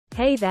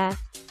Hey there,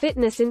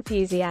 fitness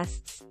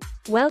enthusiasts.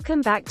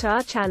 Welcome back to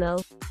our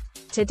channel.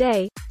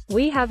 Today,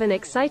 we have an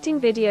exciting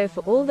video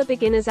for all the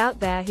beginners out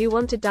there who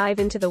want to dive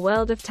into the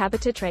world of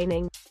Tabata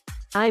training.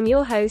 I'm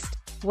your host,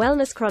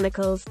 Wellness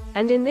Chronicles,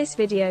 and in this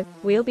video,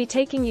 we'll be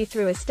taking you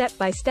through a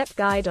step-by-step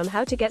guide on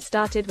how to get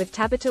started with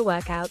Tabata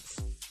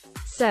workouts.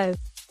 So,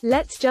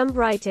 let's jump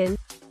right in.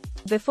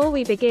 Before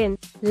we begin,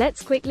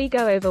 let's quickly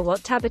go over what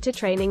Tabata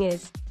training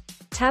is.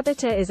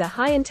 Tabata is a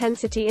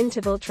high-intensity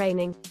interval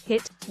training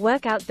 (HIIT)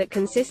 workout that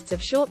consists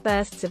of short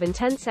bursts of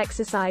intense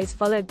exercise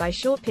followed by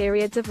short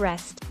periods of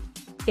rest.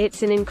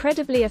 It's an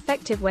incredibly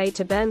effective way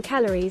to burn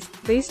calories,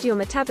 boost your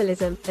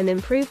metabolism, and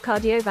improve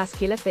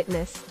cardiovascular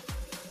fitness.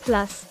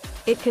 Plus,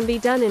 it can be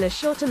done in a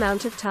short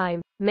amount of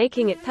time,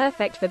 making it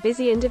perfect for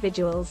busy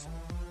individuals.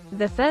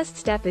 The first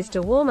step is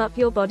to warm up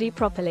your body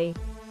properly.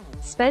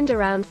 Spend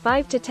around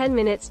 5 to 10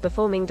 minutes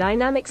performing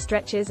dynamic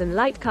stretches and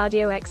light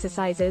cardio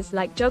exercises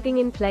like jogging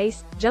in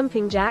place,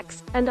 jumping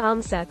jacks, and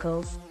arm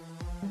circles.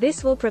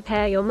 This will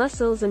prepare your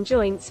muscles and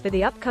joints for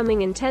the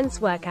upcoming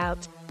intense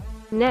workout.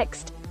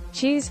 Next,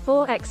 choose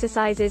 4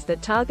 exercises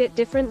that target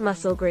different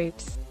muscle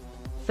groups.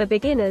 For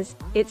beginners,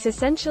 it's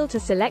essential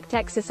to select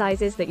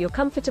exercises that you're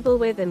comfortable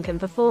with and can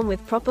perform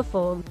with proper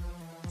form.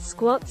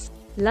 Squats,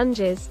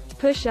 lunges,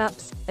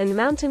 push-ups, and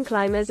mountain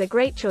climbers are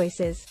great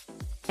choices.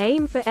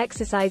 Aim for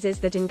exercises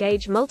that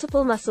engage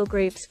multiple muscle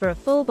groups for a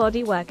full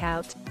body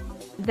workout.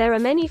 There are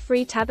many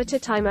free Tabata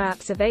timer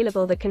apps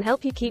available that can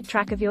help you keep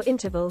track of your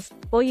intervals,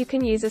 or you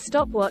can use a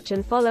stopwatch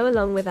and follow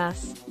along with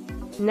us.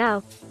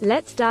 Now,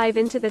 let's dive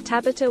into the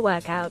Tabata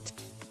workout.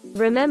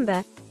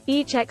 Remember,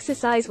 each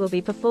exercise will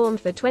be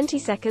performed for 20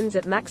 seconds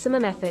at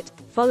maximum effort,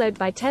 followed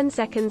by 10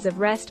 seconds of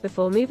rest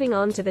before moving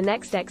on to the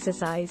next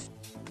exercise.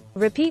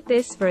 Repeat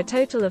this for a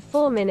total of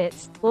 4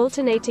 minutes,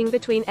 alternating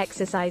between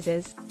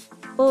exercises.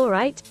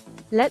 Alright,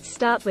 let's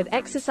start with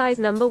exercise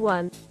number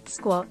 1,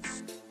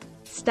 squats.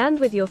 Stand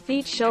with your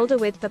feet shoulder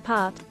width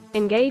apart,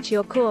 engage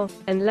your core,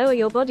 and lower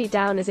your body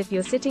down as if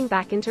you're sitting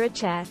back into a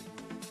chair.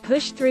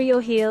 Push through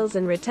your heels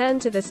and return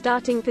to the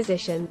starting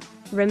position.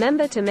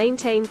 Remember to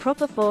maintain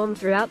proper form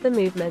throughout the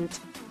movement.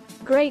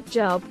 Great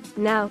job.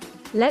 Now,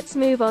 let's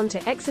move on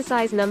to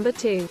exercise number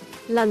 2,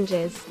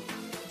 lunges.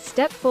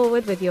 Step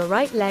forward with your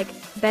right leg,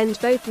 bend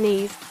both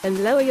knees,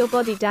 and lower your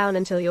body down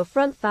until your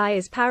front thigh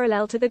is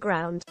parallel to the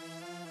ground.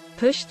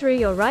 Push through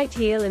your right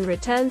heel and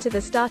return to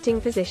the starting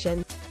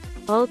position.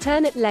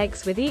 Alternate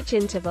legs with each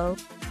interval.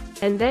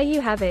 And there you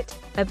have it,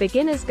 a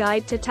beginner's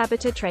guide to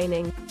Tabata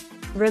training.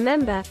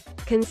 Remember,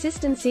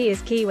 consistency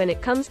is key when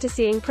it comes to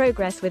seeing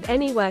progress with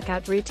any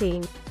workout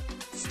routine.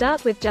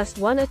 Start with just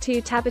 1 or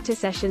 2 Tabata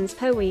sessions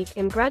per week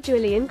and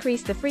gradually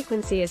increase the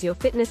frequency as your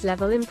fitness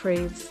level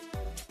improves.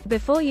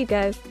 Before you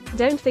go,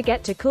 don't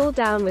forget to cool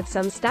down with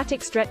some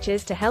static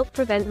stretches to help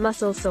prevent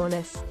muscle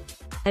soreness.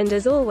 And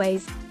as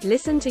always,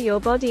 listen to your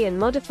body and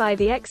modify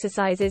the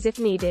exercises if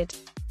needed.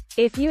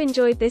 If you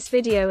enjoyed this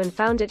video and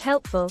found it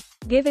helpful,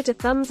 give it a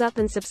thumbs up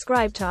and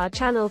subscribe to our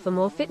channel for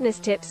more fitness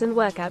tips and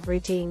workout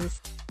routines.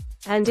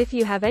 And if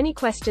you have any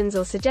questions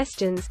or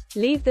suggestions,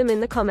 leave them in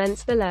the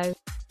comments below.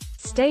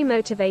 Stay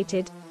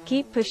motivated,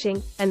 keep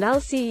pushing, and I'll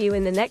see you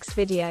in the next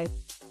video.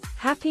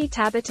 Happy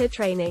Tabata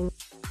training!